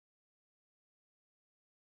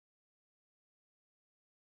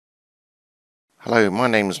Hello, my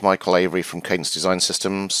name is Michael Avery from Cadence Design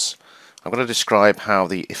Systems. I'm going to describe how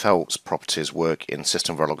the if-else properties work in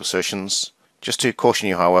SystemVerilog assertions. Just to caution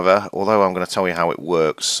you, however, although I'm going to tell you how it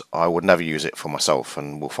works, I would never use it for myself,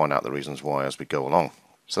 and we'll find out the reasons why as we go along.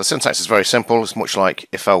 So the syntax is very simple. It's much like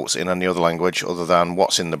if-else in any other language, other than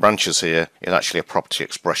what's in the branches here is actually a property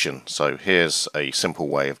expression. So here's a simple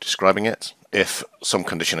way of describing it. If some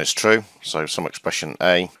condition is true, so some expression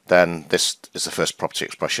A, then this is the first property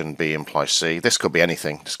expression, B implies C. This could be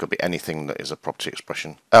anything. This could be anything that is a property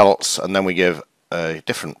expression. Else, and then we give a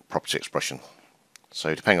different property expression.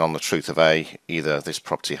 So depending on the truth of A, either this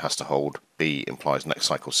property has to hold, B implies next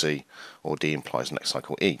cycle C, or D implies next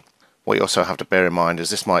cycle E. What you also have to bear in mind is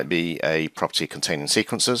this might be a property containing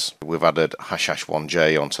sequences. We've added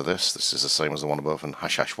 #1j onto this. This is the same as the one above, and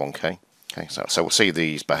 #1k. Okay, so we'll see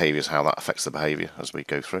these behaviours, how that affects the behaviour as we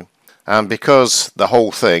go through. And because the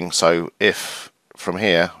whole thing, so if from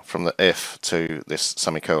here, from the if to this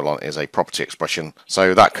semicolon is a property expression,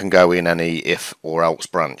 so that can go in any if or else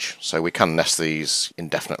branch. So we can nest these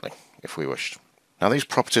indefinitely if we wished. Now these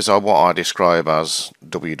properties are what I describe as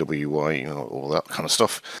WWY, all that kind of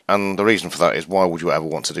stuff. And the reason for that is, why would you ever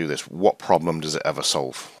want to do this? What problem does it ever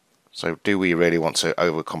solve? So do we really want to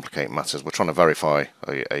overcomplicate matters? We're trying to verify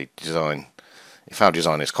a design. If our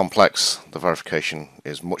design is complex, the verification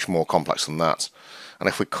is much more complex than that. And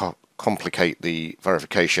if we complicate the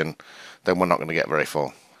verification, then we're not going to get very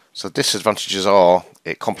far. So the disadvantages are,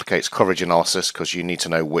 it complicates coverage analysis because you need to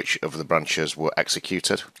know which of the branches were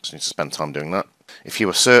executed. So you need to spend time doing that. If you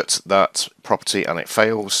assert that property and it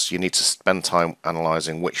fails, you need to spend time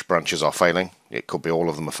analysing which branches are failing. It could be all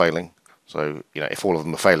of them are failing. So, if all of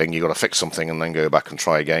them are failing, you've got to fix something and then go back and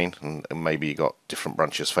try again, and maybe you got different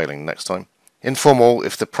branches failing next time. Informal,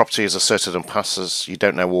 if the property is asserted and passes, you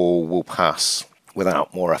don't know all will pass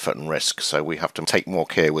without more effort and risk. So we have to take more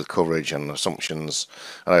care with coverage and assumptions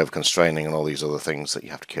and over-constraining and all these other things that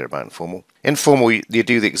you have to care about in formal. Informal, you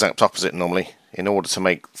do the exact opposite normally. In order to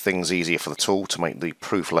make things easier for the tool, to make the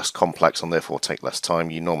proof less complex and therefore take less time,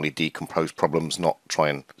 you normally decompose problems, not try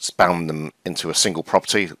and span them into a single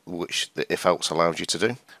property, which the if-else allows you to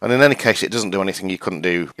do. And in any case, it doesn't do anything you couldn't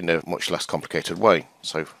do in a much less complicated way.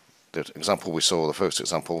 So the example we saw, the first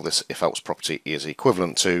example, this if-else property is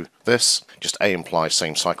equivalent to this. Just A implies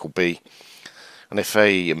same cycle B. And if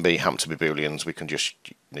A and B happen to be Booleans, we can just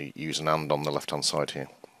use an AND on the left-hand side here.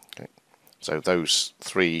 So those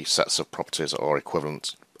three sets of properties are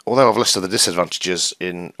equivalent. Although I've listed the disadvantages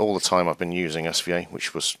in all the time I've been using SVA,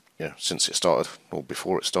 which was since it started, or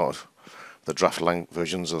before it started, the draft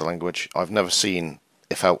versions of the language, I've never seen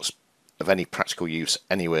if-else of any practical use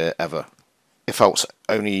anywhere ever. If-else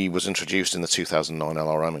only was introduced in the 2009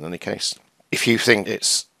 LRM in any case. If you think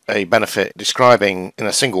it's a benefit describing in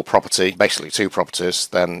a single property, basically two properties,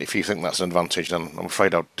 then if you think that's an advantage, then I'm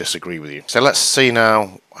afraid I'll disagree with you. So let's see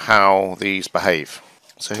now how these behave.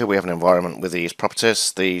 So here we have an environment with these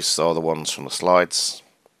properties. These are the ones from the slides.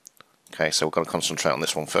 Okay, so we're going to concentrate on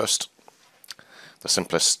this one first. The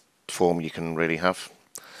simplest form you can really have.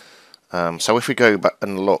 So if we go back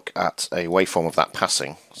and look at a waveform of that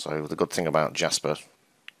passing, so the good thing about Jasper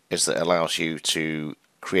is that it allows you to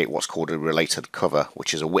create what's called a related cover,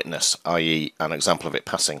 which is a witness, i.e. an example of it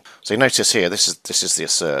passing. So you notice here, this is the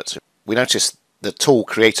assert. We notice the tool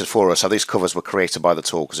created for us, how these covers were created by the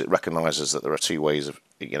tool, because it recognises that there are two ways of,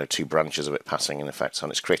 two branches of it passing in effect,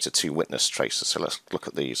 and it's created two witness traces. So let's look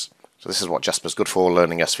at these. So this is what Jasper's good for,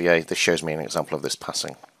 learning SVA. This shows me an example of this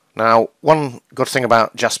passing. Now, one good thing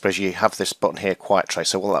about Jasper is you have this button here, quiet trace.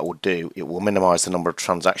 So what that will do, it will minimise the number of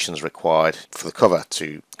transactions required for the cover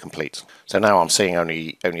to complete. So now I'm seeing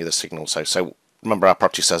only the signal. So remember, our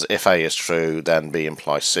property says if A is true, then B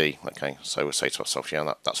implies C. Okay, so we say to ourselves,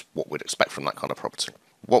 that's what we'd expect from that kind of property.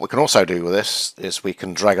 What we can also do with this is we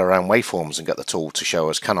can drag around waveforms and get the tool to show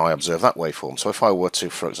us, can I observe that waveform? So if I were to,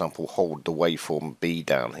 for example, hold the waveform B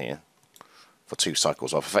down here for 2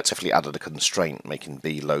 cycles, I've effectively added a constraint making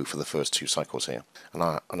B low for the first 2 cycles here.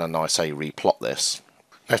 And then I say replot this.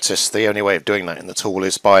 Notice the only way of doing that in the tool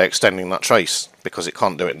is by extending that trace, because it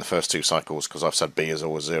can't do it in the first 2 cycles because I've said B is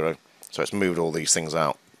always 0. So it's moved all these things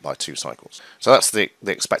out by 2 cycles. So that's the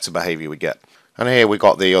expected behaviour we get. And here we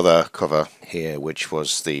got the other cover here, which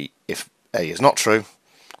was the if A is not true.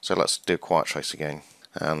 So let's do quiet trace again.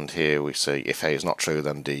 And here we see if A is not true,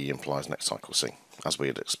 then D implies next cycle C, as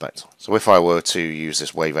we'd expect. So if I were to use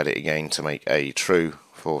this wave edit again to make A true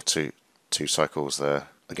for two cycles there,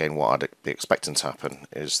 again what I'd be expecting to happen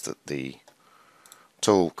is that the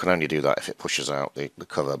tool can only do that if it pushes out the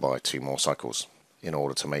cover by 2 more cycles in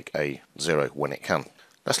order to make A 0 when it can.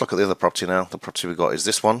 Let's look at the other property now. The property we've got is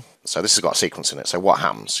this one. So this has got a sequence in it. So what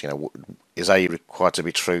happens? Is A required to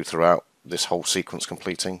be true throughout this whole sequence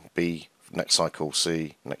completing? B, next cycle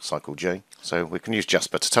C, next cycle J. So we can use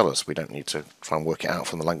Jasper to tell us. We don't need to try and work it out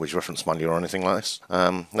from the language reference manual or anything like this.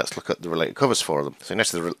 Let's look at the related covers for them. So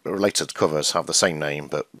notice the related covers have the same name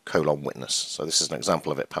but colon witness. So this is an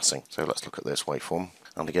example of it passing. So let's look at this waveform.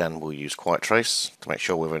 And again, we'll use quiet trace to make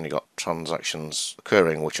sure we've only got transactions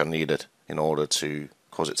occurring which are needed in order to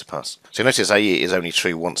cause it to pass. So notice A is only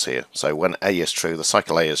true once here. So when A is true, the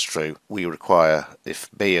cycle A is true, we require, if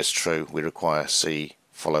B is true, we require C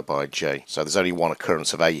followed by J. So there's only one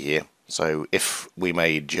occurrence of A here. So if we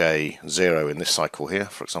made J 0 in this cycle here,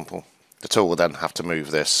 for example, the tool will then have to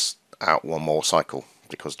move this out one more cycle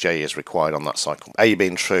because J is required on that cycle. A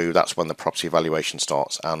being true, that's when the property evaluation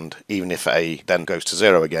starts, and even if A then goes to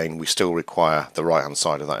 0 again, we still require the right hand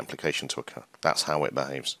side of that implication to occur. That's how it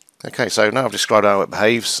behaves. Okay, so now I've described how it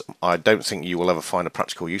behaves. I don't think you will ever find a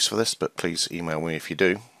practical use for this, but please email me if you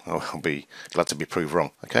do. I'll be glad to be proved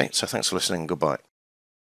wrong. Okay, so thanks for listening. Goodbye.